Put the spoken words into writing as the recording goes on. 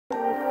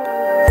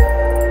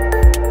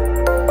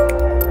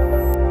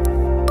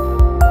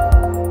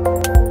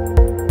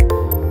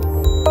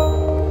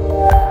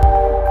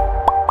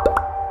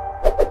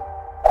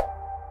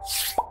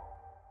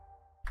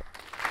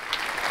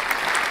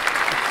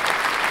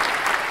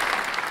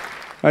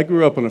I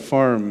grew up on a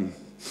farm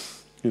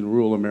in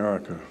rural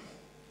America,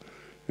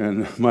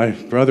 and my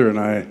brother and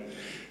I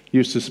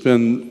used to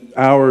spend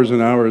hours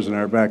and hours in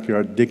our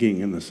backyard digging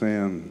in the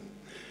sand.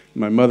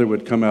 My mother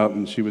would come out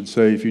and she would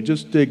say, if you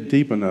just dig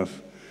deep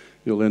enough,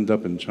 you'll end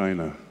up in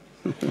China.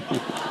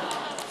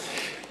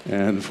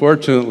 And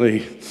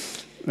fortunately,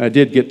 I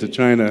did get to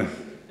China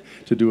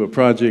to do a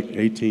project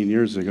 18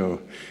 years ago,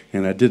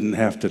 and I didn't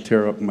have to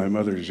tear up my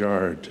mother's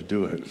yard to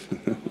do it.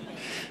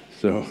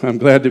 So I'm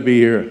glad to be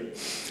here.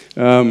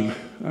 I'm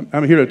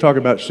here to talk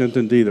about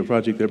Xintiandi, the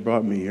project that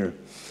brought me here.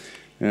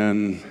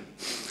 And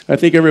I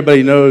think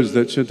everybody knows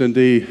that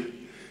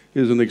Xintiandi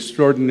is an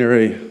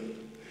extraordinary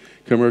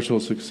commercial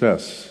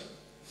success.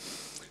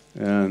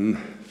 And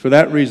for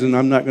that reason,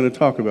 I'm not going to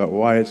talk about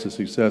why it's a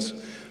success,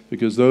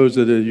 because those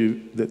that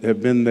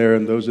have been there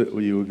and those that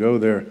you will go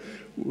there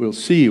will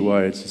see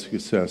why it's a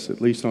success, at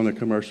least on a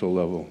commercial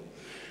level.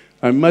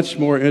 I'm much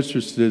more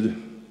interested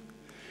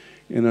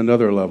in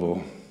another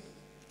level,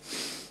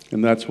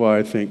 and that's why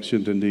I think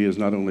Xintiandi is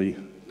not only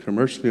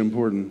commercially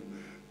important,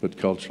 but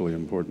culturally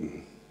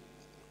important.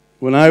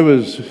 When I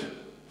was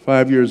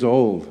 5 years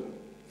old,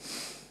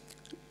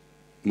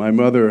 my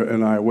mother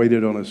and I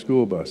waited on a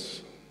school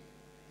bus.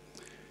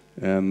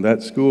 And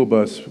that school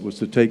bus was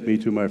to take me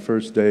to my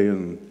first day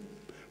in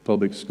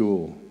public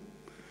school.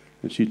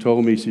 And she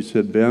told me, she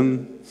said,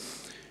 Ben,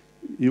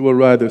 you will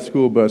ride the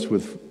school bus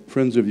with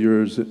friends of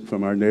yours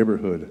from our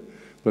neighborhood,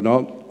 but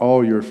not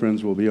all your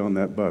friends will be on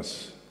that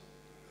bus,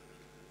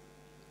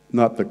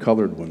 not the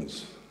colored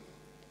ones.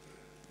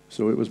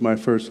 So it was my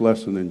first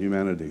lesson in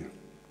humanity.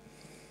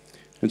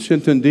 And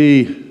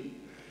Xintiandi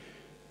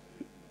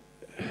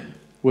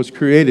was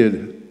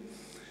created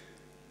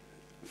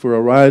for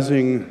a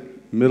rising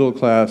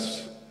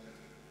middle-class,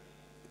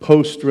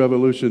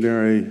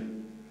 post-revolutionary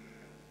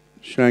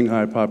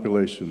Shanghai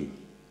population.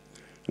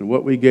 And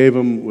what we gave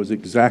them was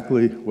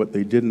exactly what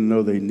they didn't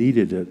know they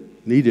needed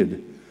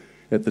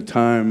at the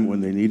time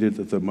when they needed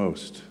it the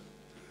most.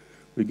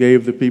 We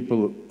gave the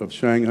people of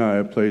Shanghai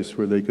a place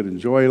where they could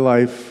enjoy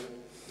life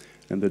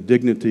and the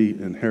dignity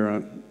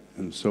inherent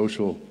in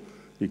social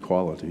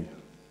equality.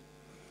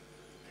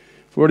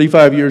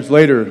 45 years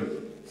later,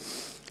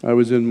 I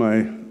was in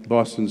my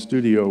Boston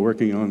studio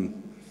working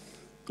on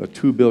a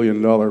 $2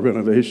 billion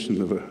renovation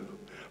of a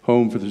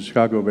home for the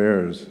Chicago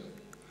Bears,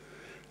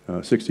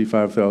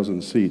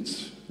 65,000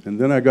 seats. And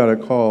then I got a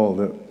call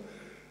that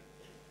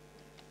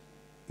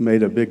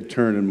made a big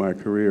turn in my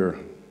career.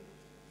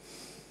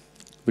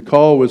 The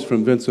call was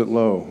from Vincent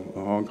Lo, a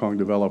Hong Kong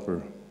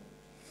developer.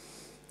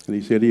 And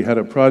he said he had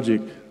a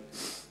project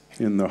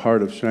in the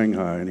heart of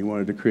Shanghai, and he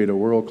wanted to create a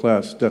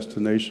world-class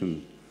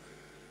destination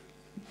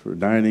for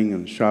dining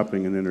and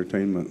shopping and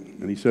entertainment.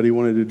 And he said he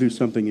wanted to do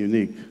something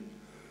unique,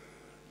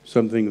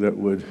 something that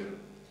would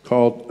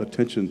call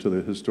attention to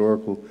the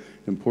historical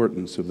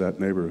importance of that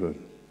neighborhood.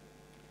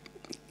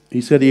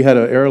 He said he had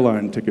an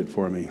airline ticket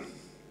for me,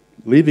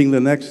 leaving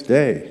the next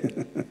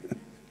day.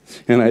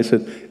 And I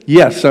said,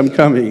 yes, I'm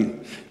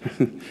coming.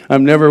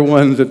 I'm never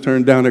one to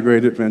turn down a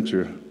great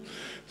adventure.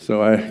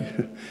 So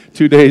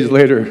 2 days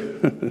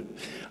later,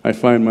 I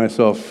find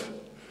myself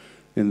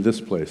in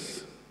this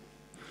place,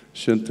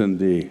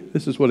 Xintiandi.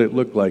 This is what it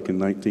looked like in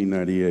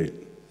 1998.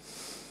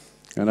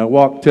 And I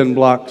walked 10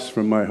 blocks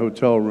from my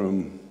hotel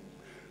room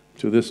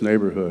to this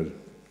neighborhood.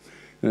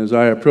 And as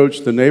I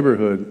approached the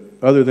neighborhood,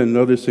 other than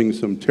noticing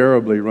some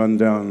terribly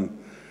run-down,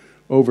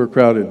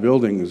 overcrowded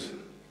buildings,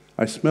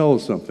 I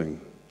smelled something.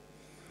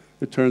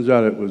 It turns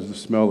out it was the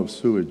smell of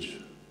sewage.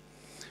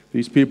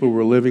 These people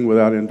were living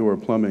without indoor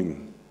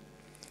plumbing.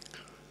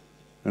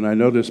 And I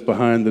noticed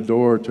behind the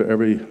door to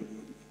every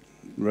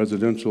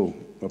residential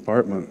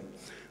apartment,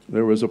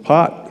 there was a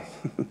pot.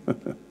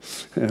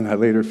 And I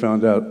later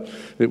found out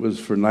it was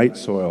for night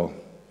soil.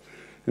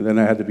 And then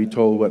I had to be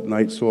told what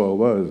night soil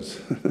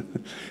was.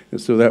 And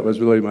so that was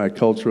really my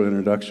cultural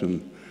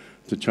introduction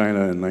to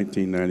China in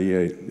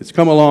 1998. It's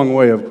come a long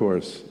way, of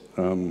course.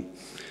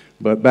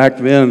 But back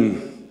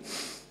then,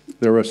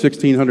 there were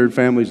 1,600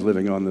 families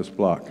living on this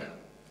block.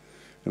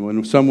 And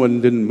when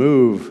someone didn't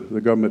move,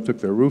 the government took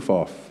their roof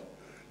off,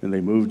 and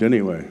they moved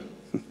anyway.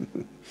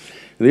 And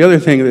the other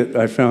thing that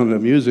I found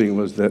amusing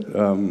was that,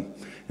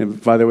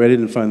 and by the way, I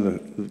didn't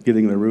find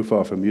getting the roof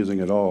off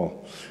amusing at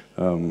all.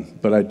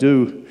 But I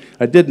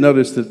did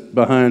notice that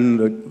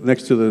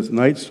next to the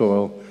night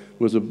soil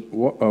was a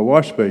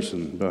wash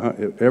basin.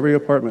 Every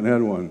apartment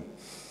had one.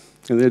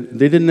 And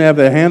they didn't have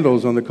the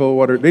handles on the cold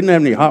water. They didn't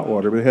have any hot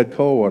water, but they had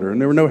cold water, and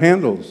there were no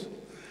handles.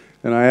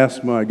 And I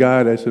asked my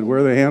guide, I said, where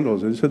are the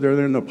handles? And he said, they're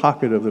in the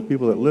pocket of the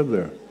people that live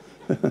there.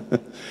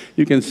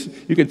 You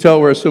can tell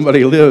where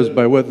somebody lives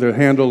by what their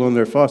handle on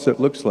their faucet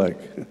looks like.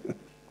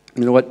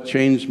 You know what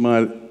changed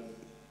at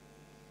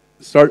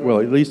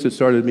least it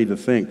started me to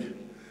think,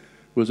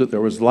 was that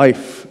there was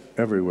life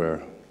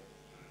everywhere.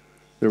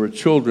 There were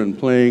children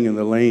playing in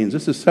the lanes.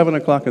 This is 7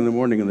 o'clock in the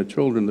morning, and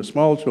the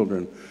small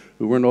children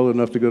who weren't old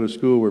enough to go to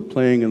school were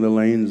playing in the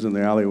lanes and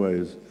the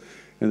alleyways.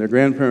 And their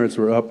grandparents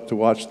were up to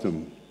watch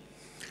them.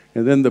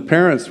 And then the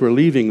parents were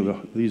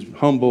leaving these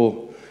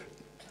humble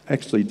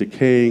actually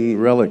decaying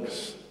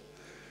relics,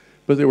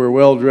 but they were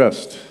well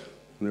dressed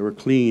and they were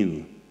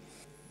clean.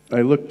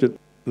 I looked at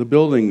the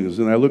buildings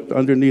and I looked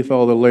underneath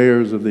all the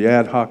layers of the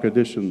ad hoc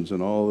additions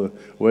and all the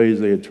ways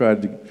they had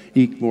tried to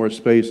eke more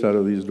space out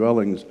of these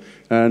dwellings.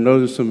 And I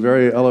noticed some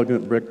very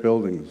elegant brick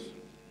buildings.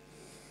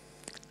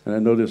 And I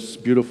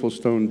noticed beautiful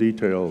stone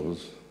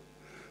details,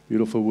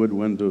 beautiful wood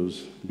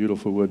windows,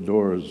 beautiful wood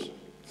doors.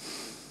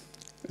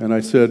 And I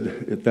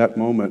said at that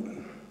moment,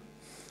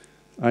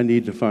 I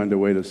need to find a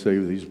way to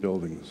save these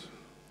buildings.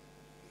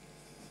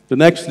 The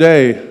next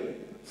day,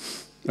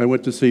 I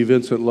went to see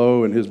Vincent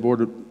Lo and his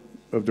board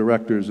of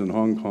directors in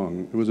Hong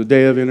Kong. It was a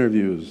day of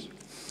interviews.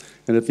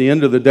 And at the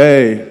end of the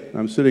day,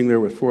 I'm sitting there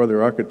with 4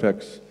 other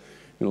architects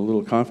in a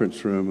little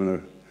conference room, and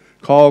a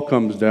call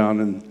comes down,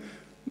 and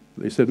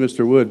they said,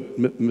 Mr. Wood,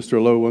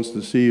 Mr. Lo wants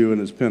to see you in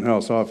his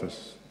penthouse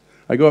office.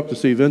 I go up to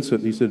see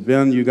Vincent, and he said,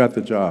 Ben, you got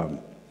the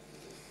job.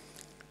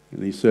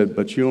 And he said,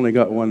 but you only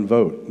got 1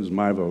 vote. It was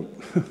my vote.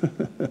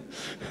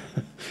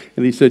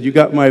 And he said, you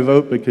got my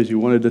vote because you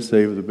wanted to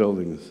save the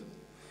buildings.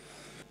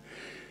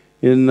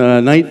 In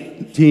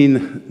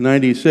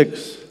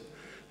 1996,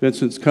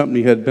 Vincent's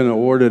company had been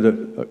awarded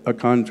a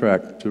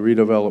contract to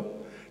redevelop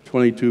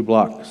 22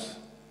 blocks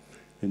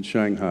in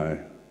Shanghai.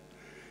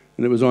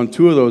 And it was on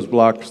 2 of those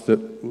blocks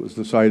that was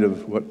the site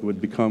of what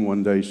would become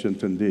one day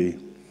Xintiandi.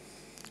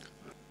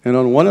 And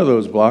on one of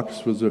those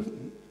blocks was the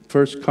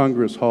first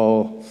Congress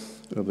Hall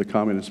of the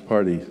Communist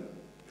Party.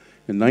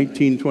 In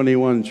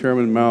 1921,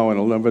 Chairman Mao and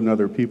 11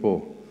 other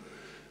people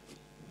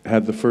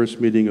had the first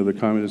meeting of the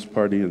Communist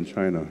Party in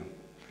China.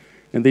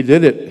 And they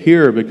did it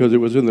here because it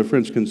was in the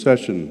French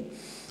concession,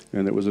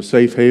 and it was a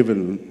safe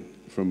haven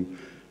from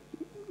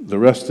the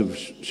rest of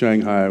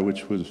Shanghai,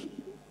 which was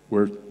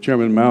where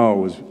Chairman Mao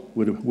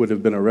would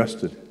have been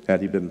arrested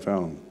had he been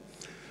found.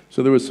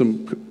 So there was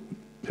some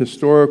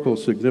historical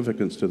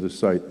significance to this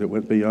site that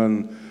went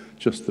beyond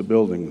just the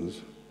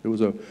buildings.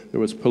 There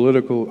was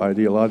political,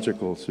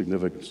 ideological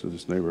significance to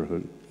this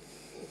neighborhood.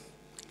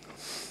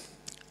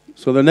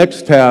 So the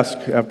next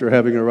task after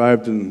having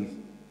arrived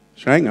in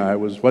Shanghai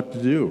was what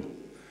to do.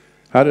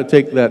 How to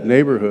take that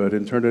neighborhood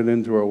and turn it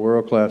into a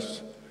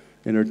world-class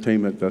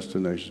entertainment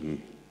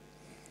destination.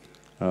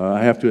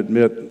 I have to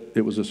admit,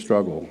 it was a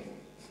struggle.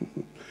 I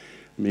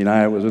mean,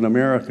 I was an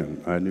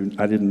American. I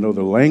didn't know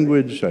the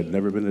language. I'd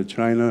never been to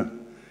China.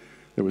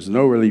 There was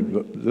no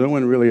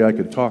one really I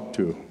could talk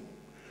to.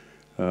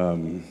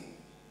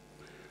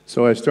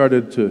 So I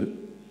started to,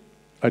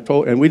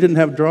 and we didn't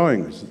have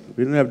drawings.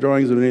 We didn't have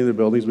drawings of any of the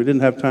buildings. We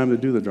didn't have time to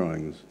do the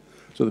drawings.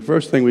 So the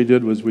first thing we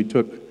did was we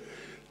took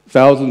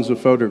thousands of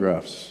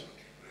photographs,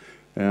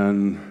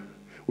 and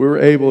we were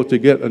able to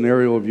get an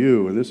aerial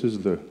view, and this is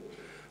the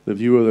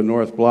view of the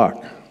North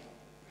Block.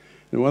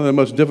 And one of the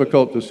most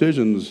difficult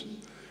decisions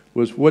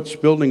was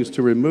which buildings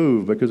to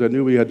remove, because I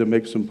knew we had to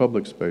make some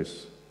public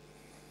space.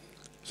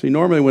 See,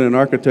 normally when an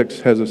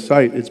architect has a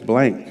site, it's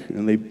blank,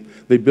 and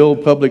they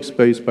build public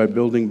space by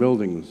building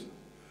buildings.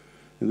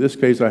 In this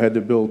case, I had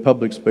to build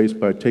public space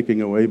by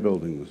taking away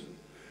buildings.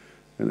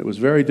 And it was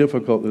very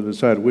difficult to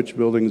decide which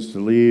buildings to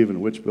leave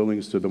and which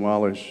buildings to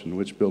demolish and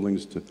which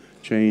buildings to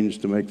change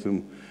to make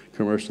them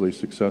commercially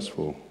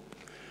successful.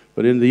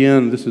 But in the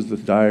end, this is the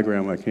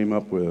diagram I came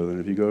up with. And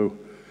if you go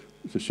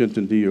to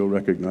Xintiandi, you'll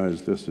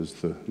recognize this as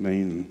the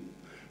main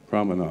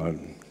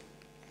promenade.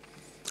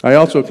 I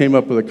also came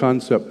up with a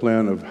concept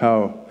plan of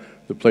how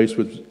the place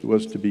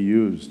was to be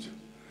used.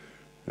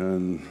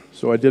 And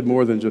so I did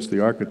more than just the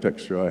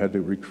architecture. I had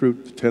to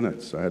recruit the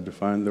tenants. I had to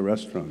find the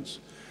restaurants.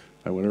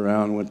 I went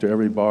around, went to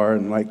every bar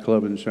and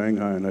nightclub in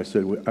Shanghai, and I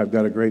said, I've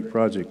got a great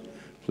project.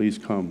 Please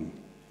come.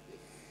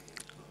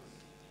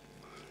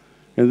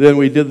 And then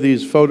we did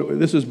these photos.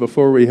 This is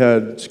before we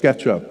had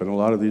SketchUp and a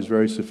lot of these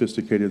very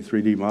sophisticated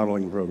 3D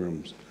modeling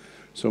programs.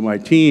 So my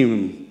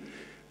team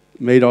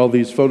made all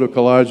these photo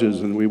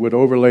collages, and we would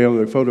overlay on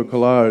the photo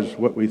collage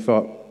what we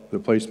thought the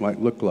place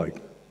might look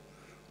like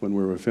when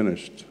we were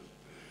finished.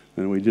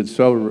 And we did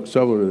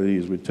several of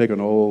these. We'd take an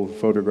old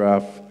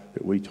photograph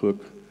that we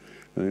took,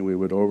 and then we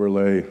would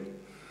overlay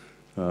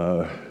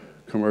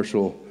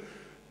commercial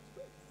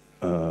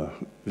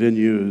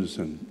venues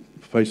and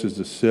places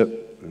to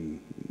sit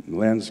and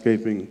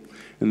landscaping.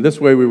 And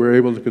this way we were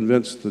able to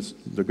convince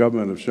the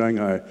government of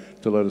Shanghai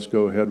to let us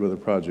go ahead with the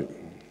project.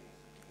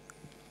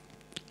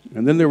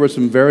 And then there were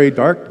some very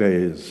dark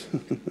days.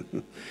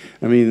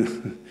 I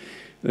mean,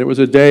 there was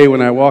a day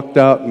when I walked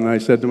out and I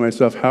said to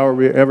myself, how are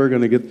we ever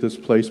going to get this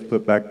place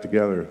put back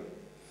together?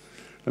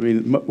 I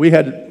mean, we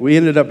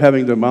ended up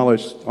having to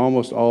demolish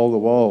almost all the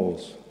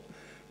walls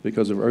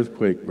because of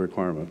earthquake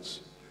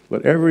requirements.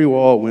 But every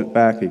wall went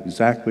back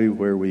exactly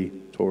where we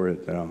tore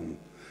it down.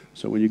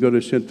 So when you go to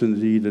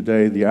Xintiandi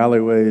today, the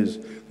alleyways,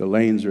 the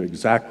lanes are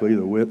exactly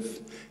the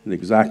width and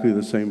exactly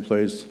the same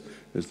place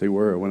as they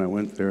were when I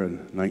went there in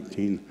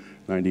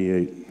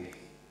 1998.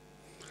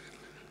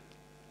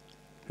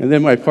 And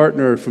then my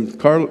partner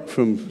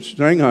from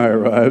Shanghai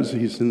arrives.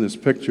 He's in this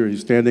picture.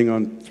 He's standing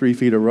on 3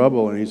 feet of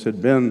rubble, and he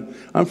said, Ben,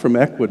 I'm from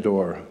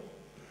Ecuador.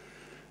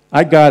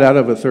 I got out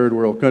of a third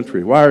world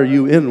country. Why are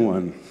you in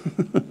one?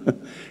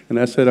 And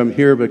I said, I'm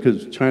here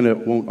because China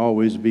won't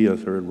always be a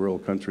third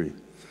world country.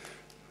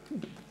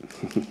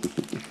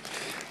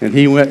 And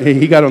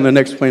he got on the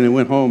next plane and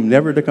went home,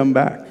 never to come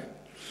back.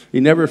 He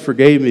never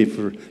forgave me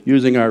for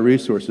using our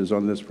resources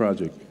on this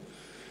project.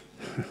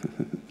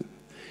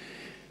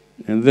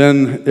 And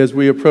then as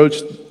we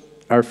approached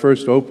our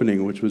first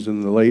opening, which was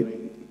in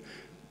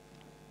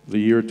the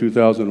year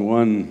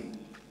 2001,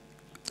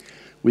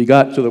 we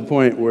got to the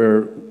point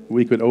where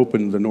we could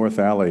open the North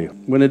Alley.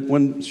 When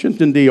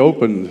Xintiandi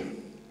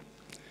opened,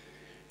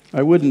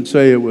 I wouldn't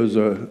say it was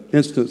an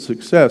instant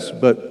success,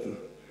 but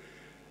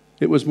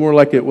it was more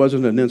like it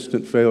wasn't an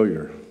instant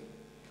failure.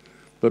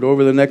 But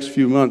over the next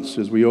few months,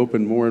 as we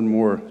opened more and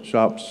more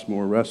shops,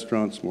 more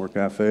restaurants, more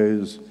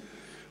cafes,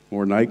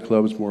 more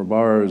nightclubs, more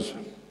bars,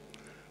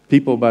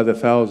 people by the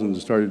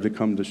thousands started to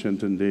come to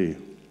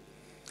Xintiandi.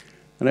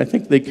 And I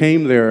think they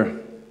came there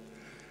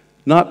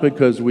not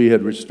because we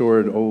had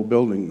restored old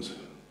buildings.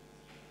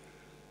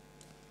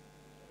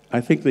 I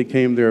think they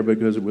came there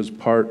because it was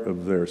part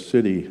of their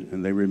city,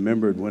 and they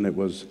remembered when it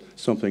was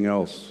something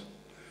else.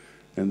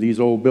 And these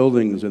old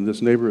buildings in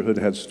this neighborhood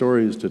had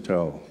stories to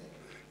tell.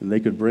 And they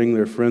could bring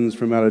their friends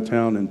from out of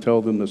town and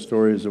tell them the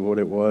stories of what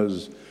it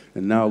was,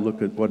 and now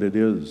look at what it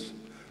is.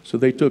 So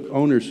they took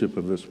ownership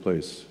of this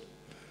place.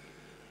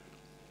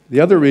 The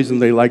other reason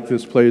they liked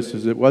this place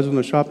is it wasn't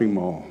a shopping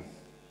mall.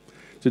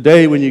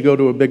 Today, when you go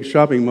to a big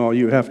shopping mall,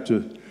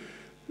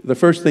 the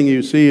first thing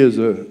you see is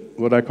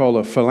what I call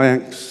a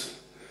phalanx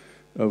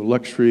of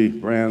luxury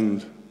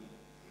brand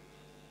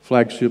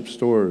flagship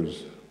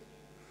stores.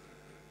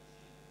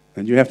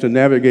 And you have to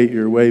navigate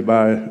your way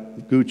by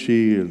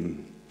Gucci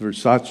and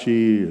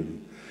Versace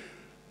and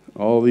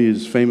all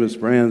these famous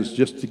brands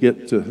just to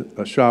get to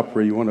a shop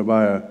where you want to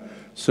buy a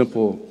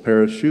simple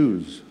pair of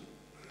shoes.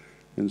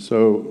 And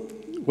so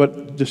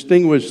what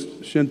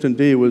distinguished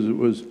Xintiandi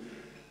was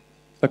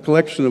a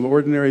collection of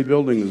ordinary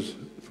buildings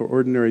for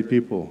ordinary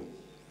people.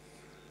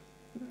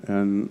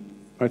 And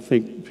I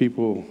think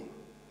people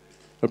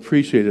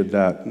appreciated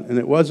that. And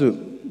it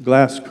wasn't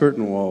glass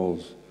curtain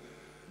walls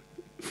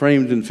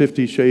framed in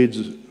 50 shades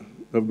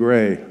of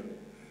gray,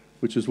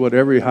 which is what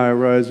every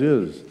high-rise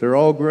is. They're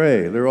all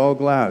gray. They're all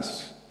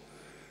glass.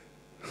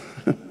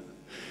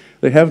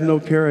 They have no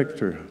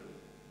character.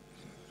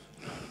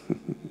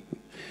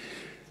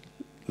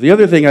 The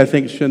other thing I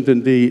think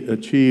Xintiandi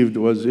achieved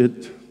was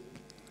it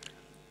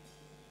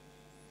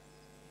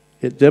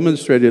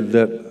demonstrated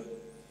that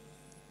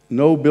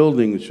no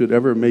building should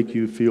ever make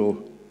you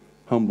feel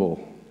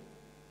humble.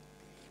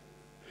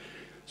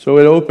 So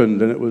it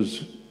opened, and it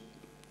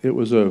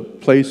was a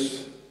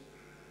place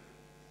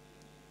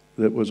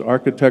that was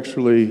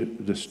architecturally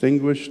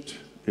distinguished.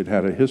 It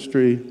had a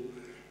history,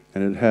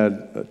 and it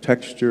had a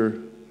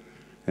texture,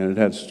 and it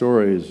had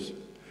stories.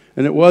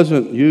 And it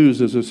wasn't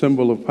used as a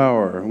symbol of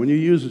power. When you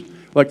use,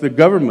 like the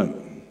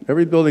government,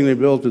 every building they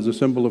built is a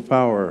symbol of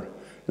power.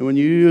 And when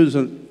you use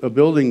a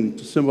building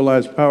to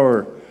symbolize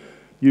power,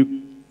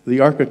 the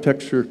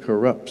architecture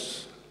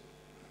corrupts.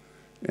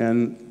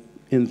 And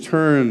in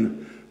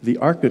turn, the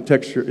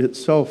architecture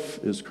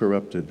itself is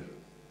corrupted.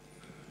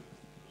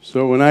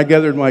 So when I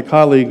gathered my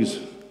colleagues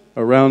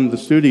around the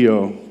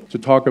studio to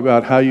talk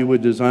about how you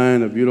would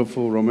design a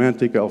beautiful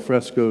romantic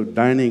alfresco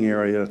dining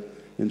area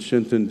in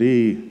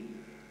Xintiandi,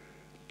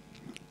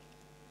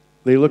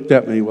 they looked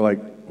at me like,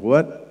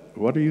 what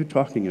are you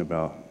talking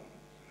about?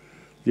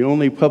 The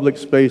only public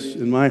space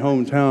in my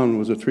hometown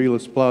was a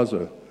treeless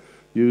plaza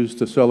used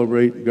to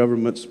celebrate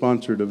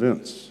government-sponsored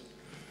events.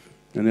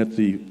 And at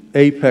the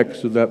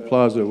apex of that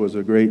plaza was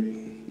a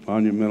great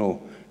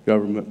monumental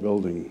government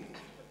building.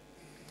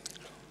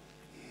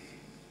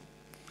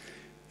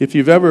 If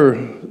you've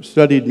ever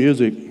studied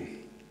music,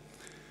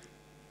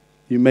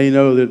 you may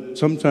know that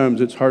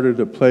sometimes it's harder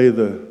to play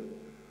the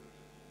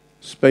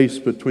space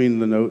between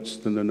the notes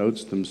than the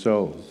notes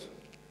themselves.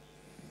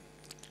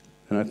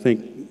 And I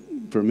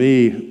think for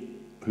me,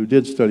 who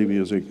did study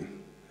music,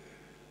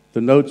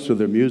 the notes of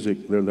the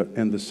music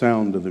and the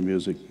sound of the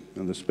music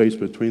and the space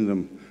between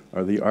them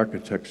are the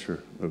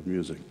architecture of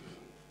music.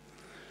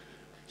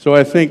 So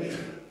I think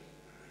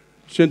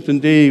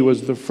Xintiandi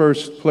was the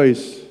first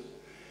place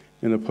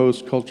in a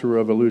post-cultural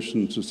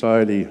revolution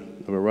society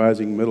of a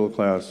rising middle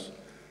class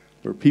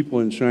where people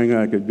in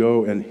Shanghai could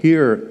go and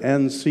hear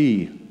and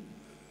see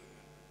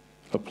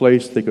a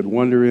place they could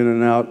wander in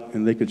and out,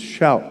 and they could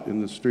shout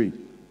in the street.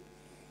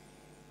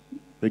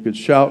 They could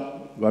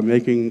shout by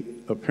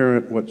making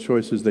apparent what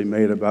choices they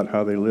made about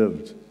how they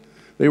lived.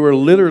 They were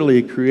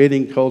literally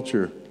creating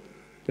culture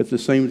at the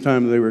same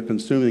time they were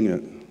consuming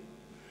it.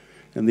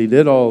 And they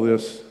did all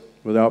this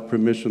without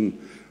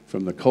permission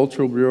from the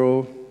Cultural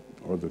Bureau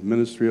or the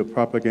Ministry of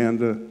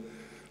Propaganda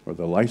or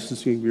the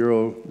Licensing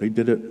Bureau. They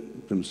did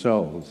it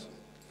themselves.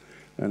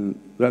 And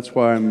that's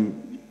why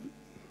I'm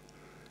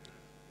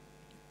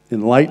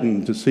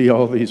enlightened to see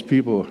all these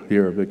people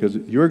here, because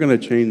you're going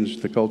to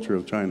change the culture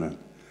of China.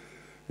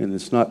 And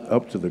it's not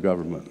up to the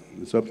government.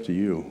 It's up to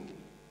you.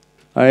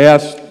 I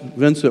asked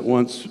Vincent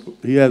once,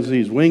 he has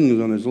these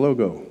wings on his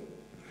logo.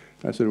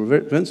 I said, well,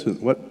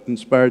 Vincent, what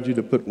inspired you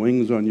to put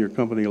wings on your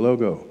company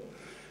logo?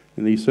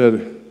 And he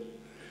said,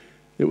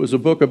 it was a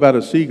book about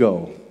a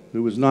seagull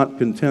who was not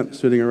content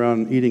sitting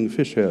around eating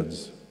fish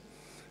heads.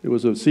 It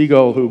was a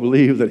seagull who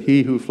believed that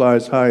he who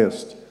flies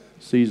highest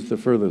sees the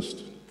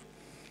furthest.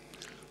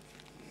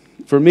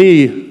 For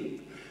me,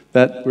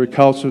 that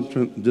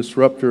recalcitrant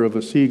disruptor of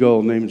a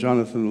seagull named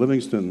Jonathan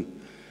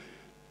Livingston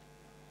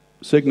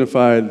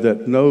signified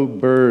that no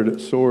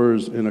bird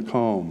soars in a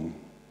calm.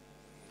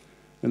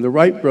 And the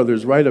Wright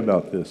brothers write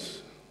about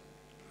this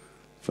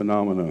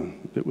phenomena.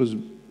 It was,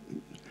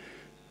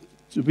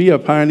 to be a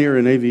pioneer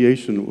in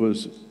aviation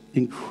was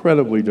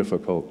incredibly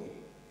difficult.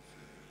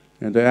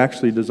 And to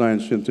actually design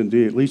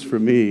Xintiandi, at least for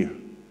me,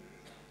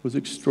 was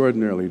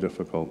extraordinarily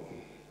difficult.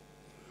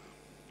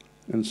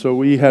 And so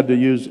we had to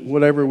use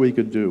whatever we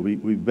could do.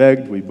 We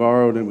begged, we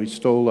borrowed, and we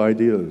stole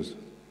ideas.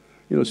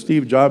 You know,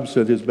 Steve Jobs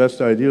said his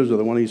best ideas are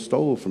the one he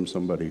stole from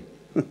somebody.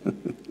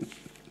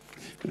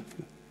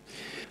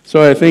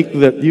 So I think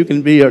that you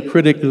can be a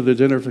critic of the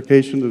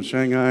gentrification of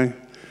Shanghai.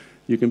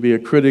 You can be a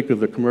critic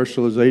of the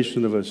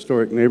commercialization of a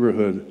historic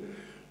neighborhood.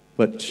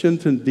 But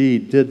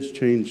Xintiandi did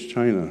change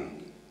China.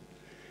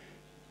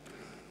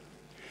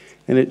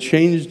 And it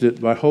changed it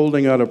by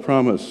holding out a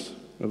promise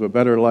of a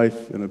better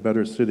life in a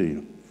better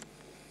city.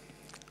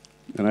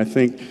 And I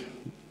think,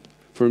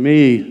 for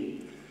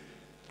me,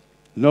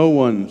 no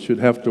one should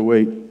have to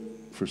wait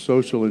for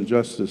social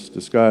injustice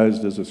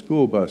disguised as a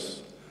school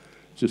bus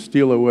to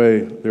steal away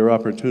their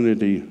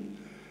opportunity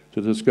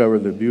to discover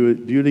the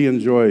beauty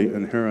and joy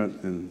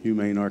inherent in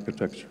humane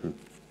architecture.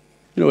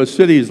 You know, a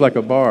city is like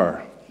a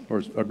bar,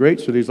 or a great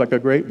city is like a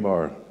great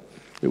bar.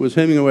 It was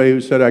Hemingway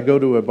who said, I go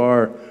to a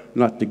bar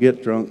not to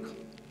get drunk,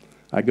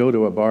 I go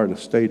to a bar to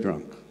stay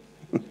drunk.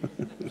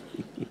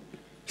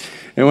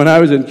 And when I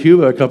was in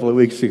Cuba a couple of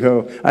weeks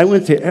ago, I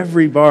went to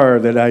every bar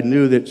that I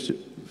knew that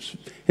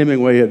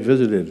Hemingway had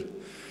visited.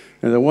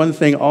 And the one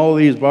thing all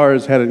these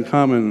bars had in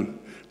common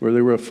were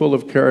they were full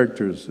of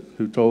characters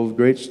who told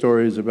great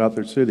stories about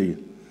their city.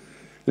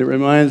 It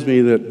reminds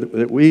me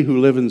that we who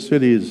live in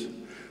cities,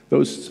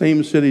 those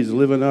same cities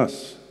live in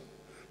us.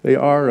 They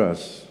are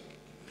us.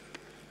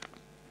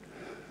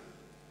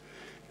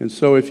 And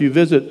so if you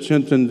visit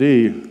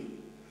Xintiandi,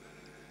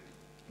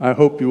 I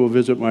hope you will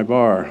visit my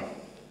bar.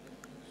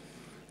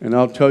 And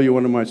I'll tell you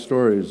one of my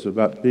stories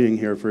about being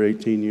here for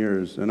 18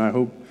 years, and I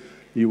hope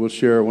you will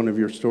share one of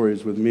your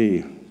stories with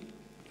me.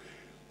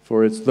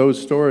 For it's those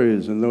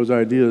stories and those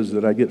ideas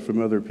that I get from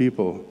other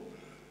people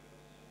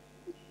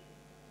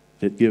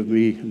that give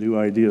me new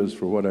ideas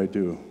for what I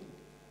do.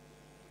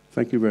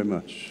 Thank you very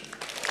much.